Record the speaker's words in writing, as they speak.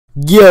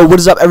Yo, what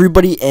is up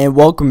everybody, and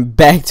welcome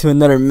back to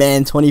another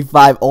Madden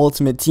 25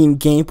 Ultimate Team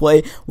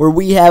gameplay where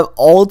we have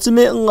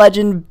Ultimate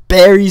Legend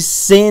Barry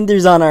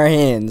Sanders on our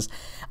hands.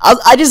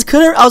 I just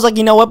couldn't, I was like,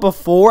 you know what,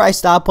 before I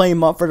stopped playing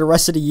MUT for the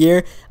rest of the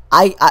year,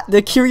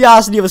 the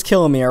curiosity was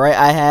killing me,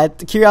 alright?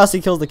 The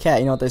curiosity kills the cat,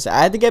 you know what they say.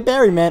 I had to get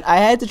Barry, man. I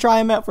had to try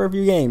him out for a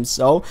few games.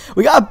 So,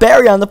 we got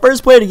Barry on the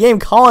first play of the game.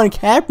 Colin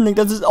Kaepernick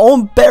does his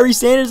own Barry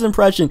Sanders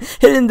impression.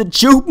 Hitting the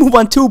juke move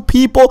on two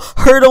people,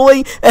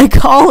 hurdling, and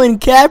Colin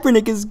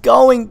Kaepernick is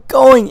going,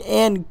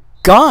 and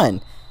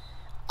gone.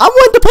 I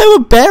wanted to play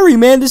with Barry,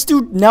 man. This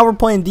dude, now we're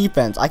playing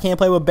defense. I can't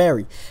play with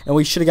Barry. And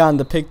we should have gotten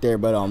the pick there,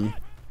 but,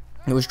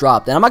 it was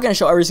dropped. And I'm not going to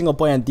show every single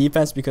play on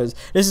defense because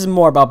this is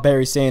more about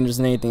Barry Sanders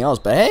than anything else.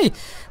 But hey,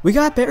 we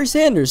got Barry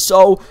Sanders.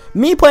 So,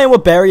 me playing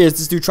with Barry is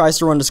this dude tries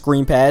to run the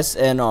screen pass.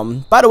 And,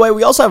 by the way,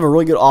 we also have a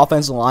really good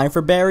offensive line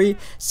for Barry.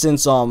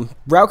 Since,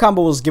 Route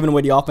Combo was giving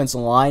away the offensive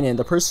line. And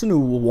the person who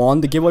won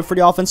the giveaway for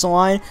the offensive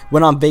line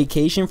went on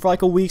vacation for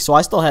like a week. So,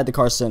 I still had the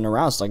car sitting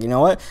around. So, like, you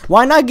know what?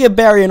 Why not give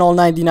Barry an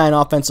all-99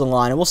 offensive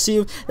line? And we'll see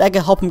if that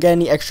can help him get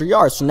any extra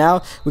yards. So,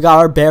 now we got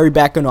our Barry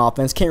back on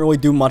offense. Can't really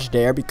do much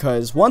there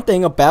because one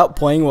thing about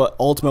playing with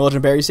Ultimate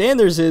Legend Barry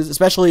Sanders is,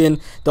 especially in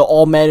the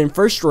all Madden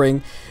first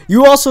string,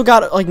 you also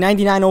got like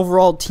 99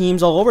 overall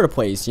teams all over the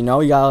place. You know,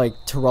 you got like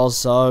Terrell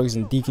Suggs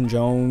and Deacon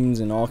Jones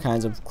and all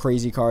kinds of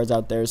crazy cards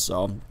out there.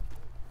 So,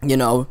 you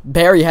know,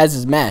 Barry has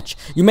his match.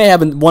 You may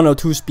have a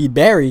 102 speed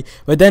Barry,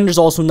 but then there's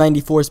also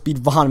 94 speed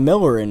Von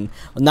Miller and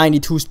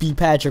 92 speed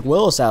Patrick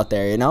Willis out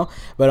there, you know.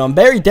 But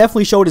Barry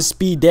definitely showed his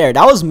speed there.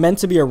 That was meant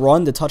to be a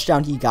run, the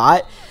touchdown he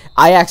got.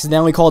 I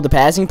accidentally called the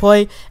passing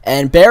play,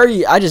 and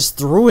Barry, I just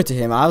threw it to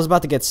him. I was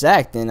about to get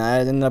sacked, and I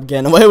ended up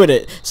getting away with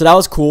it. So that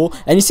was cool.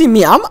 And you see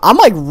me, I'm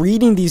like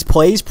reading these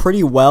plays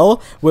pretty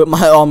well with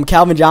my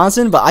Calvin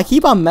Johnson, but I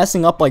keep on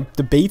messing up like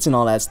the baits and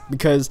all that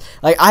because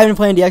like I haven't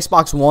played the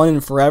Xbox One in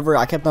forever.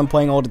 I kept on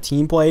playing all the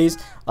team plays.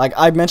 Like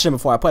I mentioned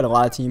before, I played a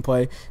lot of team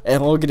play,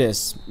 and look at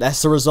this.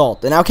 That's the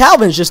result. And now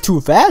Calvin's just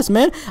too fast,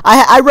 man.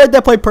 I read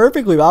that play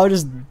perfectly, but I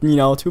was just, you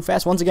know, too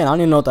fast. Once again, I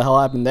don't even know what the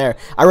hell happened there.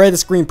 I read the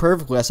screen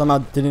perfectly. I somehow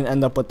didn't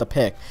end up with the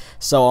pick.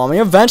 So, I mean,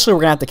 eventually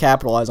we're going to have to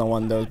capitalize on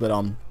one of those, but,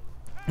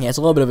 yeah, it's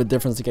a little bit of a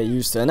difference to get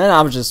used to. And then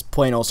I was just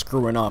plain old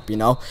screwing up, you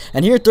know.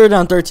 And here, 3rd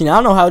down 13. I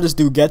don't know how this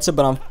dude gets it,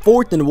 but on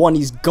 4th and 1,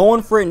 he's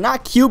going for it.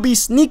 Not QB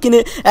sneaking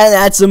it. And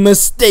that's a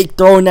mistake,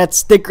 throwing that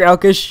sticker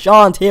out because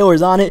Sean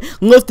Taylor's on it.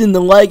 Lifting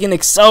the leg and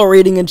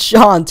accelerating. And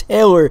Sean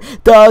Taylor,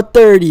 the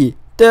 30.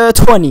 The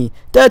 20,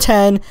 the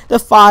 10, the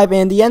 5,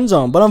 and the end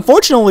zone. But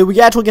unfortunately, we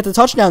actually get the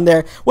touchdown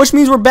there, which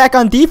means we're back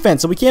on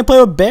defense, so we can't play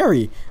with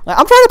Barry. Like,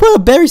 I'm trying to play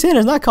with Barry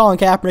Sanders, not Colin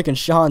Kaepernick and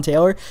Sean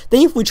Taylor.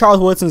 Thankfully, Charles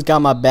Woodson's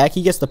got my back.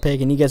 He gets the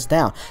pick, and he gets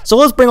down. So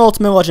let's bring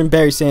Ultimate Legend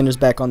Barry Sanders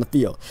back on the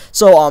field.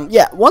 So,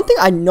 yeah, one thing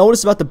I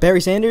noticed about the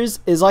Barry Sanders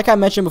is, like I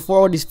mentioned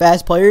before, all these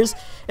fast players,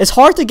 it's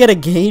hard to get a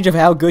gauge of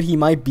how good he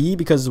might be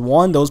because,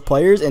 1, those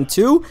players, and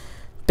 2,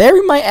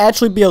 Barry might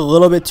actually be a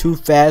little bit too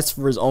fast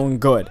for his own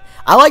good.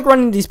 I like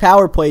running these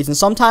power plays, and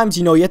sometimes,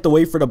 you know, you have to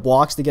wait for the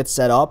blocks to get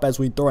set up as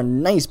we throw a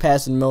nice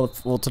pass in the middle,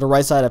 well, to the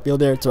right side of the field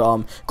there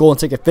to goal and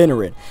take a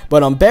finner in.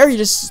 But Barry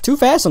just too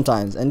fast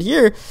sometimes, and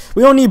here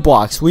we don't need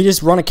blocks. We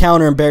just run a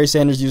counter, and Barry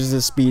Sanders uses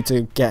his speed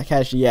to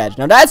catch the edge.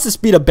 Now that's the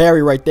speed of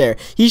Barry right there.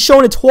 He's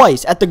shown it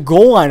twice at the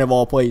goal line of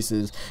all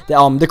places.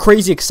 The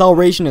crazy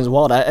acceleration as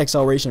well. That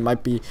acceleration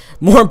might be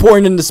more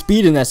important than the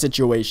speed in that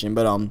situation,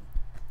 but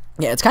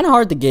yeah, it's kind of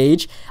hard to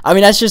gauge. I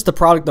mean, that's just the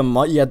product of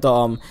MUT. You had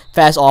the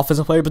fast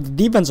offensive player, but the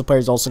defensive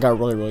players also got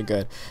really, really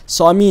good.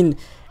 So, I mean,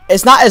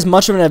 it's not as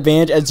much of an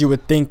advantage as you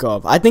would think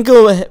of. I think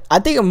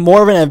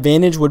more of an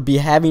advantage would be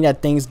having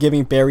that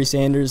Thanksgiving Barry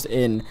Sanders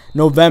in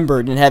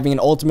November than having an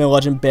Ultimate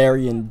Legend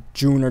Barry in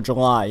June or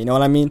July. You know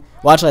what I mean?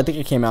 Well, actually, I think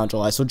it came out in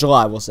July, so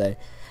July, we'll say.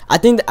 I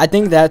think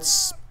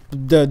that's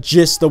the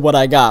gist of what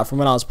I got from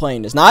when I was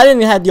playing this. Now, I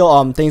didn't have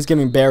the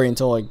Thanksgiving Barry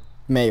until, like,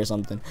 May or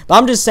something. But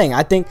I'm just saying,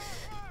 I think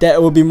that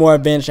it would be more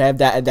advantage to have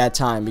that at that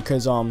time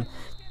because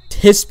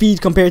his speed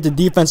compared to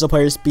defensive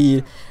player's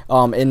speed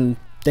in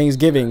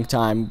Thanksgiving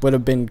time would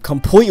have been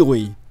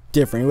completely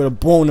different. He would have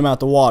blown him out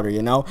the water,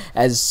 you know,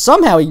 as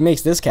somehow he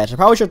makes this catch. I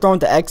probably should have thrown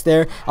to X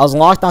there. I was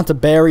locked onto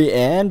Barry,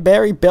 and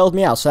Barry bailed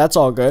me out, so that's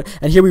all good.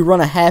 And here we run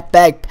a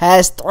halfback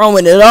pass,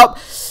 throwing it up.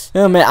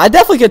 Oh, man, I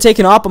definitely could have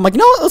taken off. I'm like,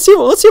 no, let's see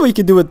what you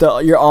can do with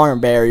your arm,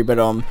 Barry, but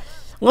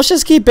let's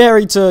just keep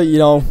Barry to, you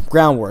know,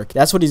 groundwork.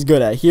 That's what he's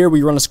good at. Here,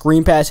 we run a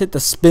screen pass, hit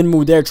the spin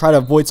move there, try to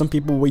avoid some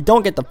people. We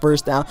don't get the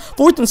first down.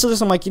 4th and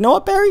 6, I'm like, you know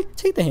what, Barry?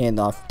 Take the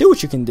handoff. Do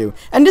what you can do.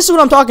 And this is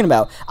what I'm talking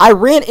about. I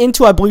ran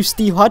into, I believe,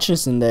 Steve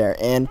Hutchinson there,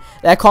 and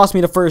that cost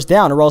me the first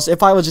down. Or else,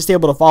 if I was just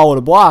able to follow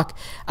the block,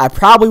 I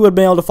probably would have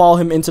been able to follow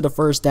him into the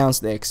first down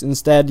sticks.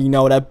 Instead, you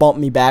know, that bumped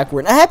me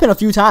backward. And that happened a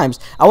few times.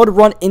 I would have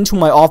run into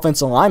my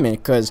offensive lineman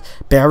because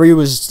Barry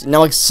was, you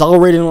know,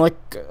 accelerating like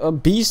a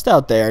beast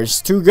out there.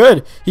 It's too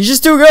good. He's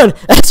just too good.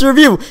 That's the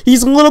review.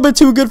 He's a little bit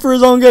too good for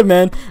his own good,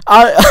 man.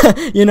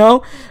 You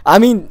know, I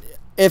mean,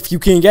 if you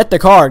can get the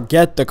card,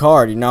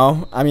 you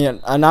know. I mean,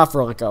 not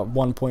for like a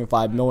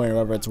 1.5 million or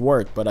whatever it's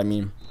worth, but I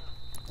mean,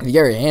 If you get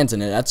your hands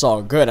in it, that's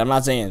all good. I'm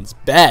not saying it's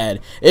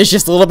bad. It's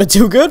just a little bit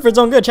too good for its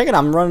own good. Check it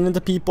out. I'm running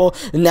into people.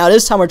 And now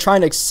this time we're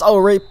trying to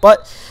accelerate.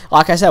 But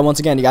like I said, once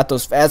again, you got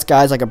those fast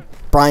guys like a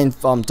Brian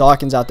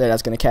Dawkins out there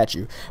that's going to catch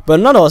you. But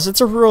nonetheless,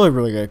 it's a really,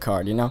 really good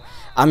card, you know.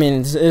 I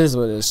mean, it is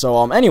what it is.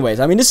 So, anyways,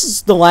 I mean, this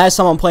is the last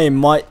time I'm playing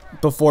MUT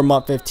before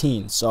MUT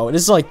 15. So,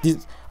 this is like...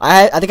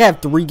 I think I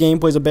have 3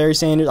 gameplays of Barry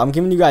Sanders. I'm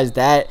giving you guys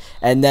that,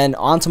 and then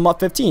on to MUT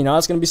 15. You know,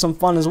 that's going to be some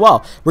fun as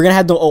well. We're going to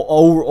have the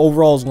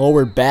overalls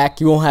lowered back.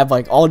 You won't have,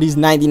 like, all these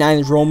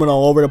 99s roaming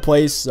all over the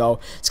place, so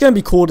it's going to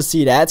be cool to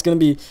see that. It's going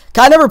to be...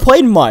 I never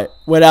played MUT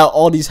without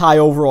all these high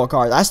overall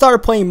cards. I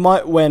started playing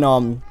MUT when,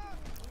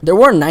 there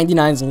weren't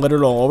 99s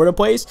littered all over the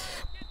place.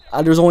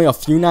 There was only a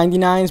few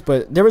 99s,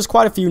 but there was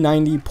quite a few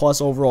 90-plus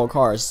overall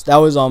cards. That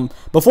was,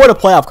 before the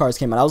playoff cards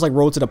came out. I was, like,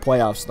 road to the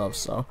playoff stuff,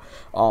 so,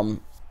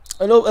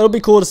 It'll be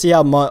cool to see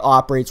how MUT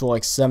operates with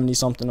like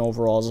 70-something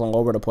overalls all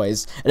over the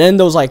place. And then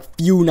those like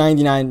few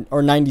 99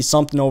 or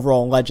 90-something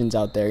overall legends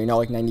out there, you know,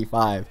 like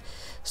 95.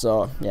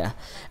 So, yeah.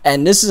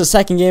 And this is a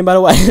second game, by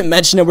the way. I didn't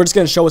mention it. We're just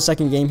going to show a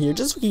second game here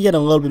just so we can get a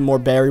little bit more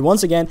Barry.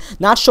 Once again,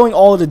 not showing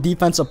all of the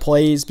defensive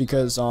plays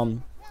because,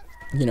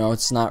 you know,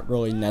 it's not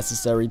really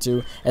necessary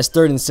to. As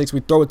 3rd and 6, we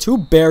throw it to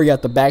Barry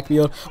at the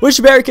backfield. Wish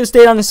Barry could have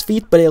stayed on his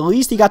feet, but at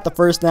least he got the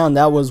first down.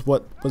 That was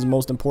what was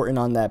most important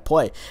on that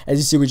play. As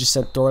you see, we just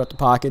said throw it at the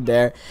pocket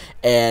there.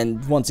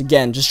 And once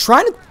again, just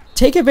trying to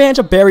take advantage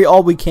of Barry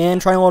all we can.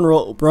 Trying to run a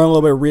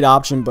little bit of read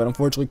option, but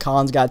unfortunately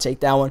Collins got to take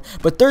that one.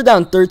 But 3rd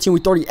down 13,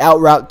 we throw the out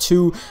route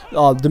to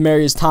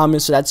Demaryius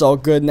Thomas, so that's all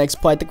good. Next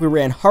play, I think we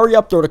ran hurry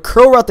up, throw the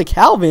curl route to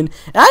Calvin,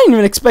 and I didn't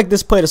even expect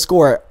this play to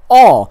score at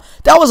all.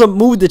 That was a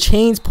move the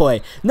chains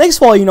play. Next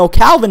play, you know,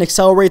 Calvin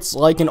accelerates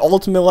like an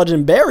ultimate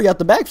legend Barry at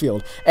the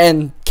backfield,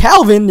 and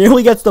Calvin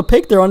nearly gets the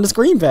pick there on the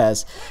screen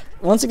pass.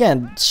 Once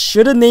again,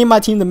 should have named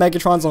my team the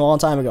Megatrons a long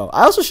time ago.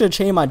 I also should have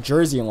changed my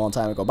jersey a long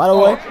time ago. By the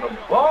way,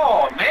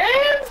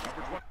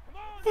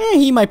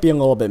 he might be a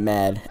little bit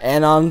mad.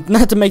 And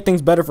not to make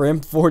things better for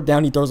him, 4th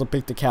down, he throws a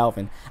pick to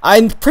Calvin.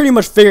 I pretty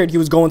much figured he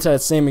was going to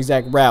that same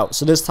exact route.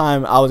 So this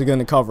time I was going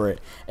to cover it,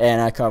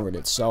 and I covered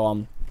it.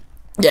 So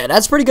yeah,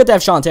 that's pretty good to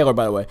have Sean Taylor,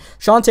 by the way.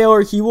 Sean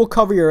Taylor, he will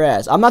cover your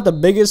ass. I'm not the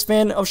biggest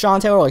fan of Sean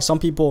Taylor. Like, some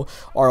people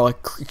are, like,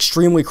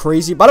 extremely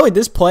crazy. By the way,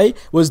 this play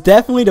was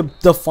definitely the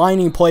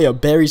defining play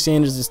of Barry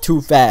Sanders is too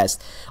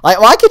fast. Like,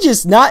 well, I could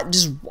just not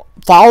just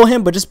follow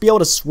him, but just be able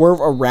to swerve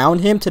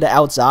around him to the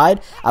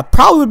outside. I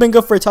probably would have been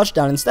good for a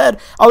touchdown. Instead,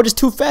 I was just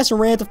too fast and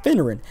ran into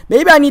Finneran.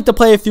 Maybe I need to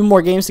play a few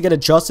more games to get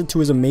adjusted to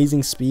his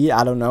amazing speed.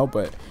 I don't know,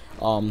 but,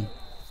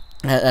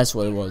 that's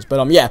what it was.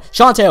 But yeah,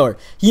 Sean Taylor,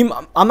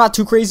 I'm not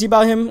too crazy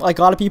about him like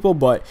a lot of people,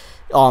 but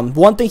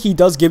one thing he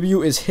does give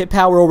you is hit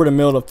power over the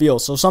middle of the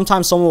field. So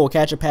sometimes someone will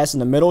catch a pass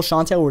in the middle,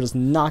 Sean Taylor will just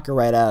knock it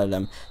right out of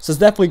them. So it's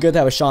definitely good to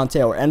have a Sean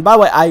Taylor. And by the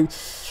way, I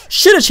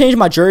should have changed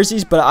my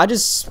jerseys, but I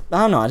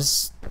don't know,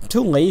 I'm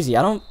too lazy.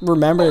 I don't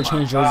remember to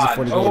change jerseys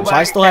for the game. So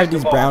I still have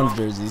these Browns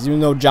jerseys,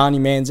 even though Johnny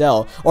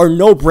Manziel or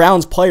no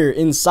Browns player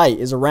in sight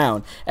is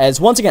around.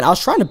 As once again, I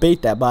was trying to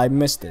bait that, but I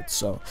missed it.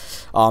 So,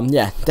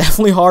 yeah,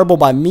 definitely horrible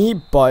by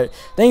me. But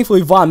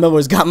thankfully, Von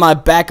Miller's got my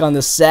back on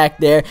the sack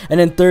there.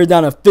 And then 3rd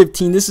down and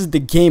 15. This is the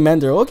game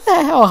ender. Look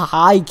at how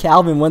high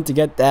Calvin went to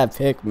get that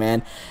pick,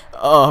 man.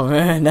 Oh,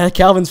 man, that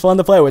Calvin's fun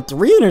to play with.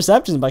 3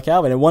 interceptions by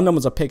Calvin, and one of them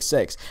was a pick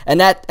 6. And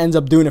that ends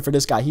up doing it for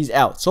this guy. He's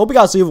out. So hope you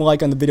guys leave a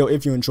like on the video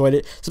if you enjoyed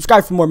it.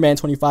 Subscribe for more Madden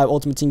 25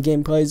 Ultimate Team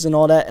gameplays and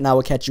all that, and I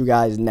will catch you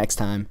guys next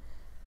time.